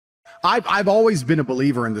I've always been a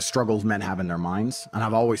believer in the struggles men have in their minds, and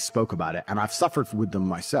I've always spoke about it, and I've suffered with them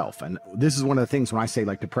myself. And this is one of the things when I say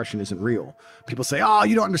like depression isn't real, people say, oh,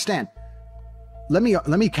 you don't understand. Let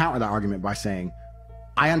me counter that argument by saying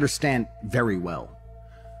I understand very well.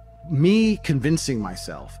 Me convincing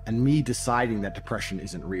myself and me deciding that depression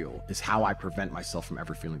isn't real is how I prevent myself from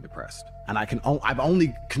ever feeling depressed. And I've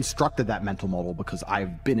only constructed that mental model because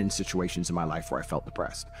I've been in situations in my life where I felt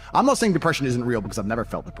depressed. I'm not saying depression isn't real because I've never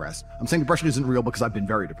felt depressed. I'm saying depression isn't real because I've been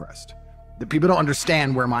very depressed. That people don't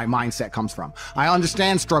understand where my mindset comes from. I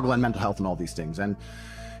understand struggle and mental health and all these things. And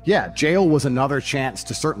yeah, jail was another chance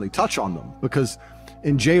to certainly touch on them, because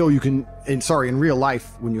in jail, in real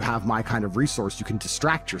life, when you have my kind of resource, you can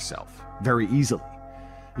distract yourself very easily.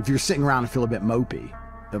 If you're sitting around and feel a bit mopey,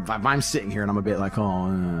 if I'm sitting here and I'm a bit like,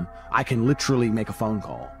 I can literally make a phone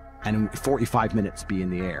call and in 45 minutes be in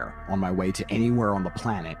the air on my way to anywhere on the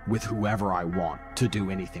planet with whoever I want to do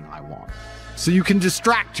anything I want. So you can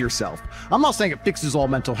distract yourself. I'm not saying it fixes all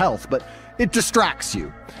mental health, but it distracts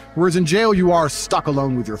you. Whereas in jail, you are stuck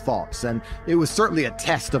alone with your thoughts. And it was certainly a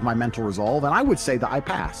test of my mental resolve. And I would say that I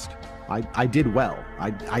passed. I did well.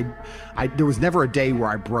 There was never a day where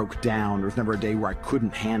I broke down. There was never a day where I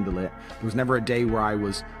couldn't handle it. There was never a day where I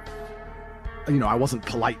was, I wasn't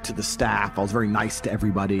polite to the staff. I was very nice to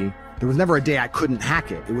everybody. There was never a day I couldn't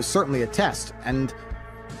hack it. It was certainly a test. And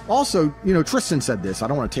also, Tristan said this. I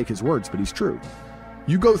don't want to take his words, but he's true.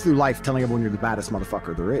 You go through life telling everyone you're the baddest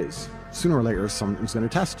motherfucker there is. Sooner or later, someone's going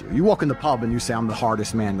to test you. You walk in the pub and you say, I'm the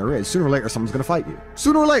hardest man there is. Sooner or later, someone's going to fight you.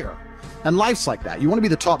 Sooner or later. And life's like that. You want to be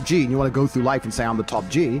the top G and you want to go through life and say, I'm the top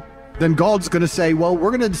G. Then God's going to say, well,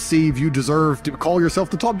 we're going to see if you deserve to call yourself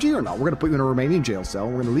the top G or not. We're going to put you in a Romanian jail cell.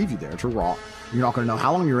 And we're going to leave you there to rot. You're not going to know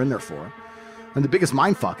how long you're in there for. And the biggest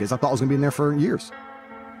mindfuck is I thought I was going to be in there for years.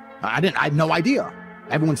 I had no idea.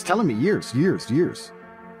 Everyone's telling me years.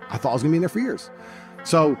 I thought I was going to be in there for years.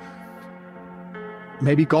 So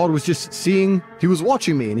maybe God was just seeing, he was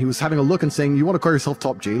watching me and he was having a look and saying, you want to call yourself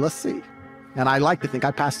top G? Let's see. And I like to think I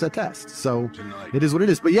passed that test. So it is what it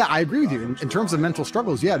is. But yeah, I agree with you. In terms of mental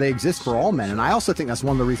struggles, yeah, they exist for all men. And I also think that's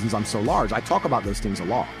one of the reasons I'm so large. I talk about those things a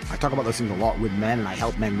lot. I talk about those things a lot with men and I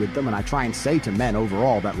help men with them. And I try and say to men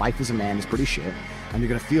overall that life as a man is pretty shit. And you're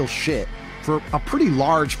going to feel shit for a pretty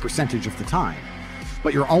large percentage of the time.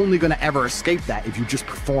 But you're only going to ever escape that if you just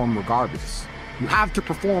perform regardless. You have to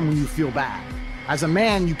perform when you feel bad. As a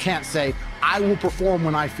man, you can't say, I will perform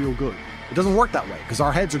when I feel good. It doesn't work that way because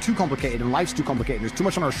our heads are too complicated and life's too complicated. There's too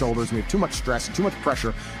much on our shoulders and we have too much stress and too much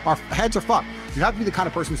pressure. Our heads are fucked. You have to be the kind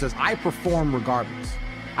of person who says, I perform regardless.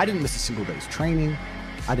 I didn't miss a single day's training.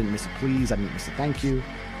 I didn't miss a please. I didn't miss a thank you.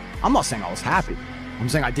 I'm not saying I was happy. I'm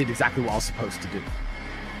saying I did exactly what I was supposed to do.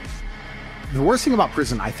 The worst thing about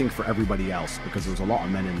prison, I think, for everybody else, because there was a lot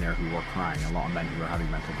of men in there who were crying, a lot of men who were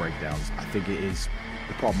having mental breakdowns, I think it is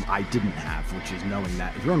the problem I didn't have, which is knowing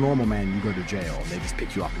that if you're a normal man, you go to jail, and they just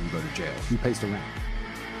pick you up and you go to jail. Who pays the rent?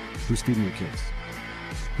 Who's feeding your kids?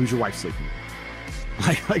 Who's your wife sleeping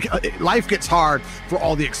with? Life gets hard for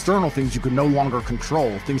all the external things you could no longer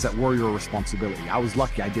control, things that were your responsibility. I was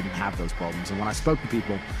lucky I didn't have those problems, and when I spoke to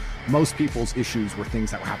people, most people's issues were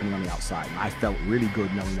things that were happening on the outside, and I felt really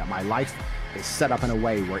good knowing that my life is set up in a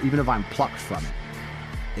way where even if I'm plucked from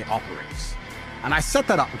it, it operates. And I set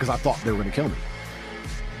that up because I thought they were going to kill me.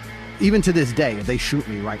 Even to this day, if they shoot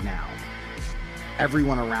me right now,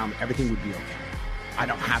 everyone around, everything would be okay. I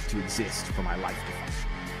don't have to exist for my life to function.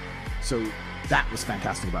 So that was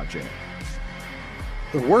fantastic about jail.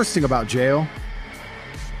 The worst thing about jail,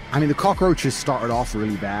 I mean, the cockroaches started off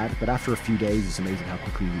really bad, but after a few days, it's amazing how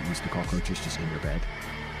quickly you get used to cockroaches just in your bed.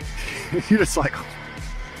 You're just like,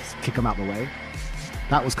 just kick them out the way.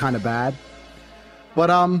 That was kind of bad. But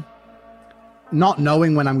not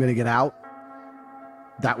knowing when I'm going to get out,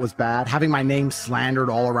 that was bad. Having my name slandered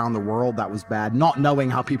all around the world, that was bad. Not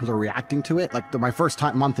knowing how people are reacting to it. Like my first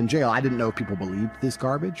month in jail, I didn't know if people believed this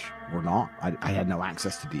garbage or not. I had no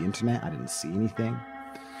access to the internet. I didn't see anything.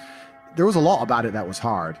 There was a lot about it that was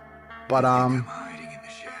hard. But I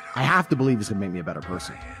have to believe it's going to make me a better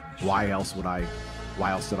person. Why else did I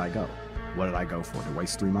go? What did I go for? To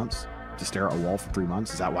waste 3 months? To stare at a wall for 3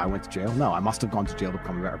 months? Is that why I went to jail? No, I must have gone to jail to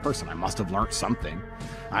become a better person. I must have learned something.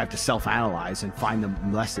 I have to self-analyze and find the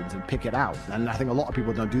lessons and pick it out. And I think a lot of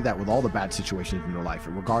people don't do that with all the bad situations in their life.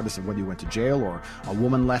 Regardless of whether you went to jail or a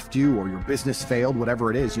woman left you or your business failed,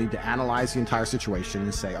 whatever it is, you need to analyze the entire situation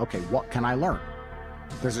and say, okay, what can I learn?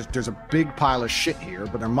 There's a big pile of shit here,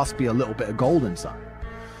 but there must be a little bit of gold inside.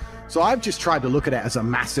 So I've just tried to look at it as a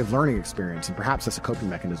massive learning experience, and perhaps that's a coping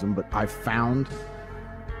mechanism, but I've found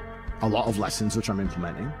a lot of lessons which I'm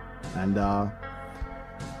implementing, and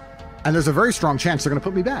there's a very strong chance they're going to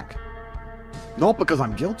put me back. Not because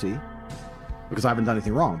I'm guilty, because I haven't done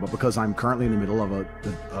anything wrong, but because I'm currently in the middle of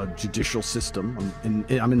a judicial system.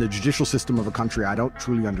 I'm in the judicial system of a country. I don't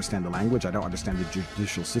truly understand the language. I don't understand the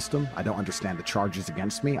judicial system. I don't understand the charges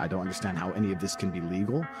against me. I don't understand how any of this can be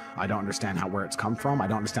legal. I don't understand where it's come from. I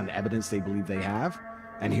don't understand the evidence they believe they have.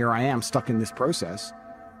 And here I am stuck in this process,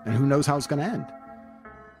 and who knows how it's going to end.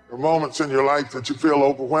 There are moments in your life that you feel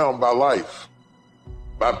overwhelmed by life,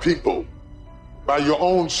 by people, by your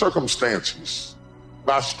own circumstances,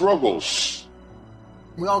 by struggles.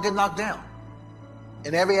 We all get knocked down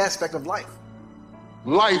in every aspect of life.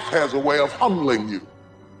 Life has a way of humbling you.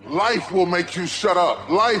 Life will make you shut up.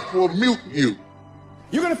 Life will mute you.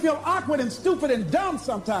 You're gonna feel awkward and stupid and dumb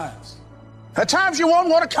sometimes. At times you won't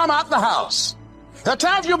want to come out the house. At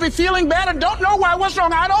times you'll be feeling bad and don't know why. What's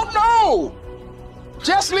wrong? I don't know.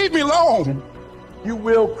 Just leave me alone. You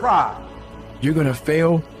will cry. You're gonna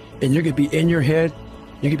fail, and you're gonna be in your head.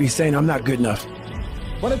 You're gonna be saying, I'm not good enough.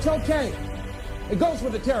 But it's okay. It goes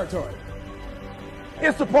with the territory.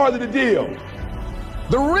 It's a part of the deal.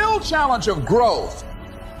 The real challenge of growth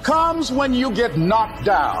comes when you get knocked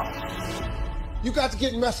down. You got to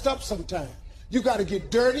get messed up sometime. You got to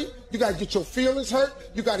get dirty. You got to get your feelings hurt.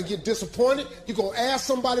 You got to get disappointed. You're going to ask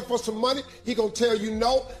somebody for some money. He going to tell you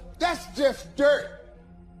no. That's just dirt.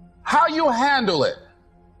 How you handle it,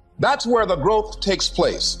 that's where the growth takes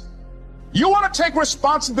place. You want to take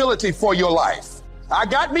responsibility for your life. I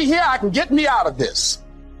got me here, I can get me out of this.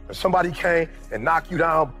 If somebody came and knocked you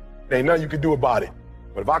down, there ain't nothing you can do about it.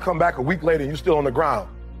 But if I come back a week later and you're still on the ground,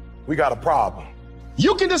 we got a problem.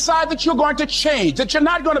 You can decide that you're going to change, that you're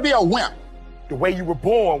not going to be a wimp. The way you were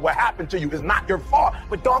born, what happened to you is not your fault,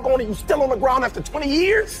 but doggone it, you still on the ground after 20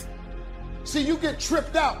 years? See, you get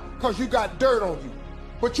tripped out because you got dirt on you.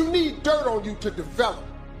 But you need dirt on you to develop.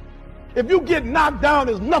 If you get knocked down,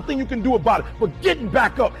 there's nothing you can do about it. But getting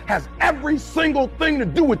back up has every single thing to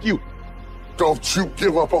do with you. Don't you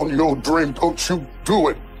give up on your dream. Don't you do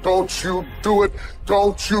it. Don't you do it.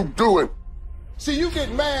 Don't you do it. See, you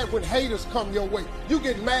get mad when haters come your way. You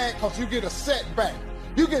get mad because you get a setback.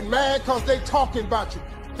 You get mad because they talking about you.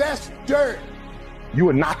 That's dirt. You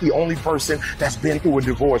are not the only person that's been through a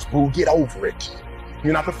divorce, boo. Get over it.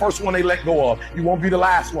 You're not the first one they let go of. You won't be the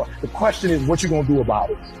last one. The question is what you gonna do about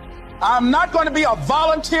it. I'm not going to be a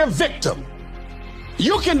volunteer victim.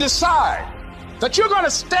 You can decide that you're going to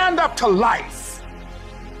stand up to life.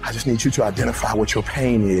 I just need you to identify what your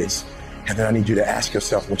pain is, and then I need you to ask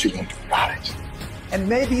yourself what you're going to do about it. And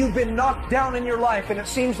maybe you've been knocked down in your life, and it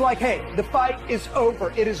seems like, hey, the fight is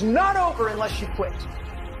over. It is not over unless you quit.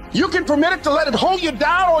 You can permit it to let it hold you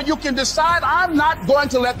down, or you can decide, I'm not going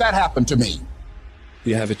to let that happen to me.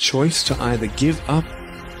 You have a choice to either give up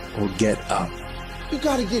or get up. You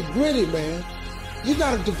got to get gritty, man. You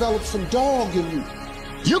got to develop some dog in you.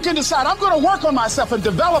 You can decide, I'm going to work on myself and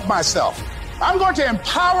develop myself. I'm going to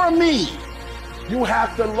empower me. You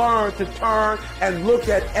have to learn to turn and look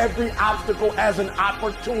at every obstacle as an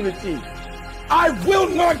opportunity. I will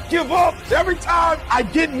not give up. Every time I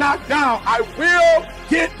get knocked down, I will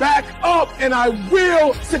get back up and I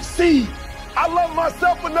will succeed. I love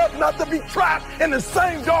myself enough not to be trapped in the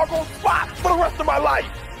same doggone spot for the rest of my life.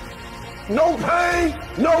 No pain,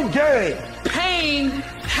 no gain. Pain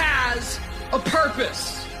has a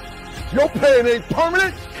purpose. Your pain ain't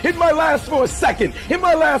permanent. It might last for a second. It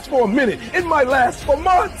might last for a minute. It might last for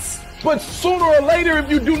months. But sooner or later, if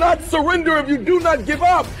you do not surrender, if you do not give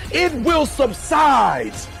up, it will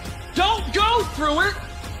subside. Don't go through it,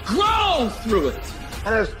 grow through it.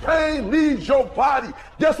 And as pain leaves your body,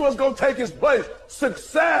 guess what's going to take its place?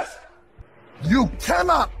 Success. You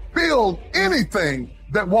cannot build anything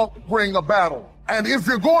that won't bring a battle. And if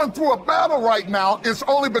you're going through a battle right now, it's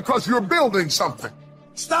only because you're building something.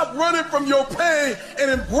 Stop running from your pain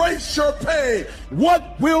and embrace your pain.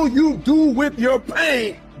 What will you do with your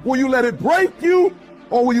pain? Will you let it break you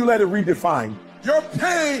or will you let it redefine you? Your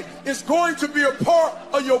pain is going to be a part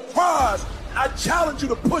of your prize. I challenge you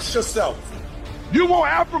to push yourself. You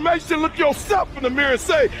want affirmation, look yourself in the mirror and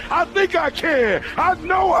say, I think I can. I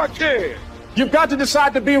know I can. You've got to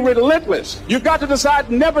decide to be relentless. You've got to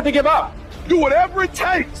decide never to give up. Do whatever it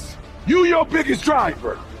takes. You your biggest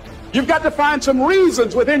driver. You've got to find some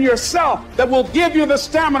reasons within yourself that will give you the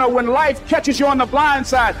stamina when life catches you on the blind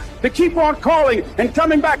side to keep on calling and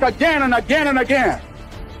coming back again and again and again.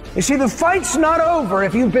 You see, the fight's not over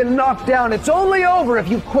if you've been knocked down. It's only over if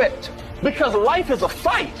you quit. Because life is a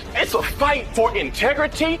fight. It's a fight for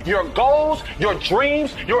integrity, your goals, your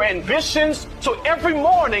dreams, your ambitions. So every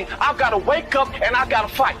morning, I've got to wake up and I've got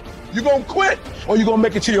to fight. You gonna quit or you gonna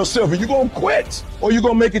make it to your silver? You gonna quit or you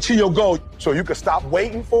gonna make it to your goal? So you can stop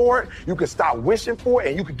waiting for it, you can stop wishing for it,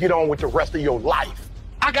 and you can get on with the rest of your life.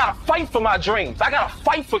 I gotta fight for my dreams. I gotta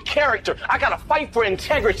fight for character. I gotta fight for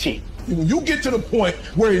integrity. When you get to the point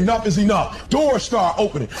where enough is enough, doors start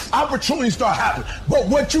opening, opportunities start happening. But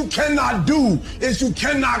what you cannot do is you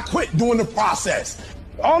cannot quit during the process.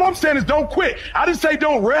 All I'm saying is don't quit. I didn't say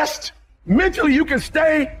don't rest. Mentally, you can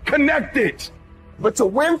stay connected. But to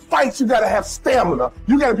win fights, you gotta have stamina.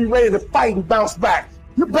 You gotta be ready to fight and bounce back.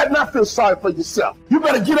 You better not feel sorry for yourself. You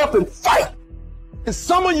better get up and fight. And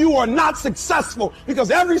some of you are not successful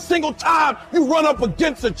because every single time you run up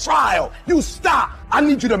against a trial, you stop. I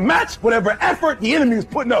need you to match whatever effort the enemy is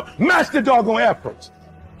putting up. Match the doggone efforts.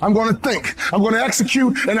 I'm gonna think, I'm gonna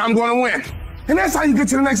execute, and I'm gonna win. And that's how you get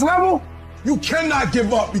to the next level. You cannot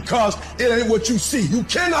give up because it ain't what you see. You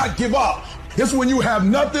cannot give up. It's when you have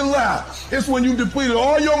nothing left. It's when you depleted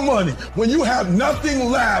all your money. When you have nothing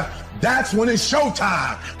left, that's when it's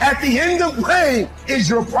showtime. At the end of pain is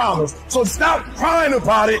your promise. So stop crying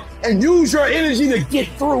about it and use your energy to get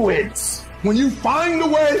through it. When you find a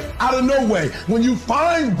way out of no way, when you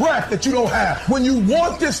find breath that you don't have, when you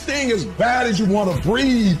want this thing as bad as you want to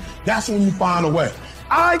breathe, that's when you find a way.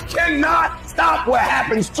 I cannot stop what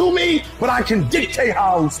happens to me, but I can dictate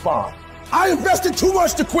how I respond. I invested too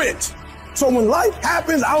much to quit. So when life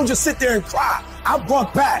happens, I don't just sit there and cry. I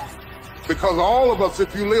buck back. Because all of us,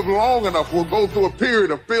 if you live long enough, will go through a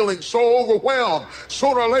period of feeling so overwhelmed.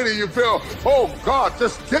 Sooner or later you feel, oh God,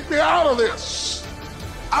 just get me out of this.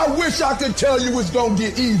 I wish I could tell you it's gonna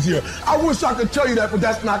get easier. I wish I could tell you that, but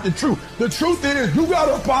that's not the truth. The truth is you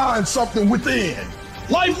gotta find something within.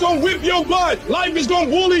 Life's gonna whip your butt. Life is gonna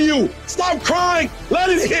bully you. Stop crying, let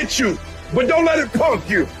it hit you, but don't let it punk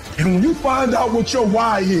you. And when you find out what your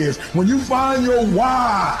why is, when you find your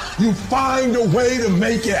why, you find a way to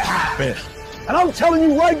make it happen. And I'm telling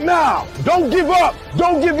you right now, don't give up,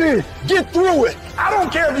 don't give in, get through it. I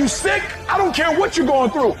don't care if you're sick, I don't care what you're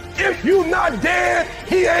going through. If you're not dead,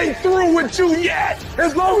 he ain't through with you yet.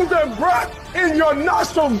 As long as there's breath in your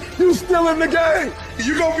nostrils, you still in the game.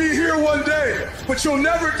 You're gonna be here one day, but you'll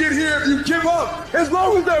never get here if you give up. As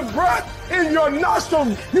long as there's breath in your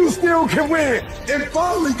nostrils, you still can win. And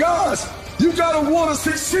finally, guys, you gotta wanna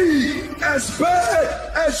succeed as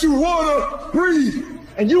bad as you wanna breathe.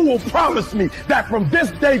 And you will promise me that from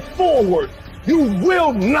this day forward, you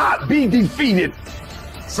will not be defeated.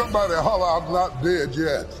 Somebody holler, I'm not dead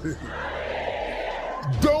yet.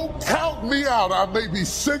 Don't count me out. I may be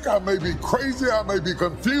sick, I may be crazy, I may be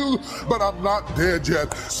confused, but I'm not dead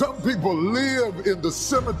yet. Some people live in the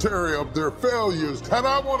cemetery of their failures. And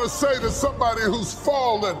I want to say to somebody who's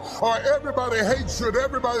fallen, or everybody hates you, and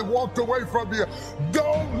everybody walked away from you,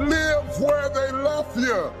 don't live where they left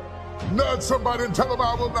you. Nudge somebody and tell them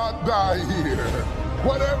I will not die here.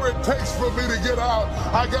 Whatever it takes for me to get out,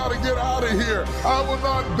 I gotta get out of here. I will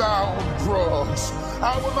not die on drugs.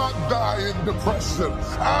 I will not die in depression.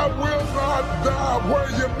 I will not die where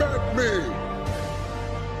you met me.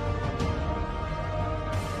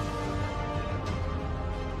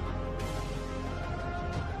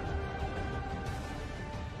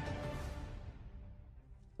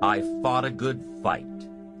 I fought a good fight.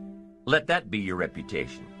 Let that be your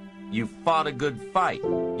reputation. You fought a good fight.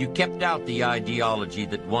 You kept out the ideology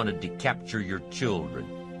that wanted to capture your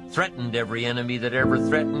children, threatened every enemy that ever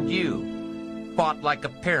threatened you, fought like a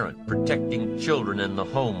parent protecting children in the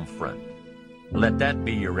home front. Let that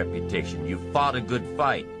be your reputation. You fought a good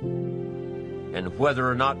fight. And whether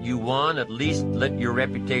or not you won, at least let your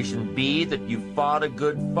reputation be that you fought a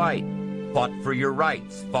good fight, fought for your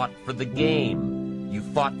rights, fought for the game. You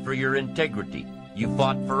fought for your integrity. You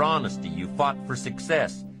fought for honesty. You fought for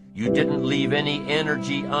success. You didn't leave any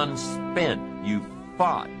energy unspent. You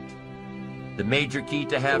fought. The major key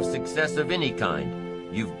to have success of any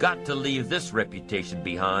kind, you've got to leave this reputation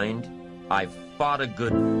behind. I've fought a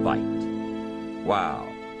good fight. Wow.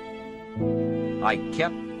 I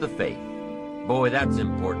kept the faith. Boy, that's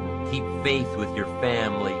important. Keep faith with your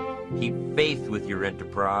family. Keep faith with your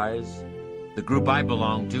enterprise. The group I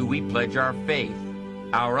belong to, we pledge our faith,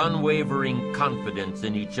 our unwavering confidence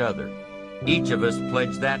in each other. Each of us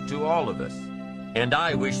pledge that to all of us. And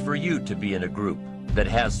I wish for you to be in a group that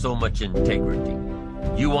has so much integrity.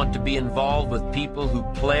 You want to be involved with people who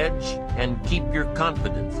pledge and keep your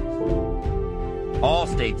confidences.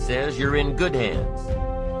 Allstate says you're in good hands.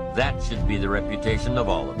 That should be the reputation of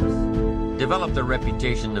all of us. Develop the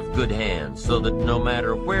reputation of good hands so that no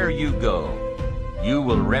matter where you go, you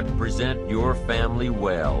will represent your family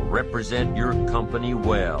well, represent your company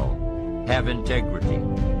well, have integrity,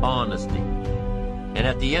 honesty, And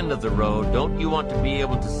at the end of the road, don't you want to be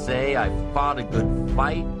able to say, I fought a good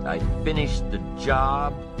fight, I finished the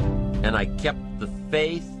job, and I kept the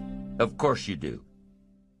faith? Of course you do.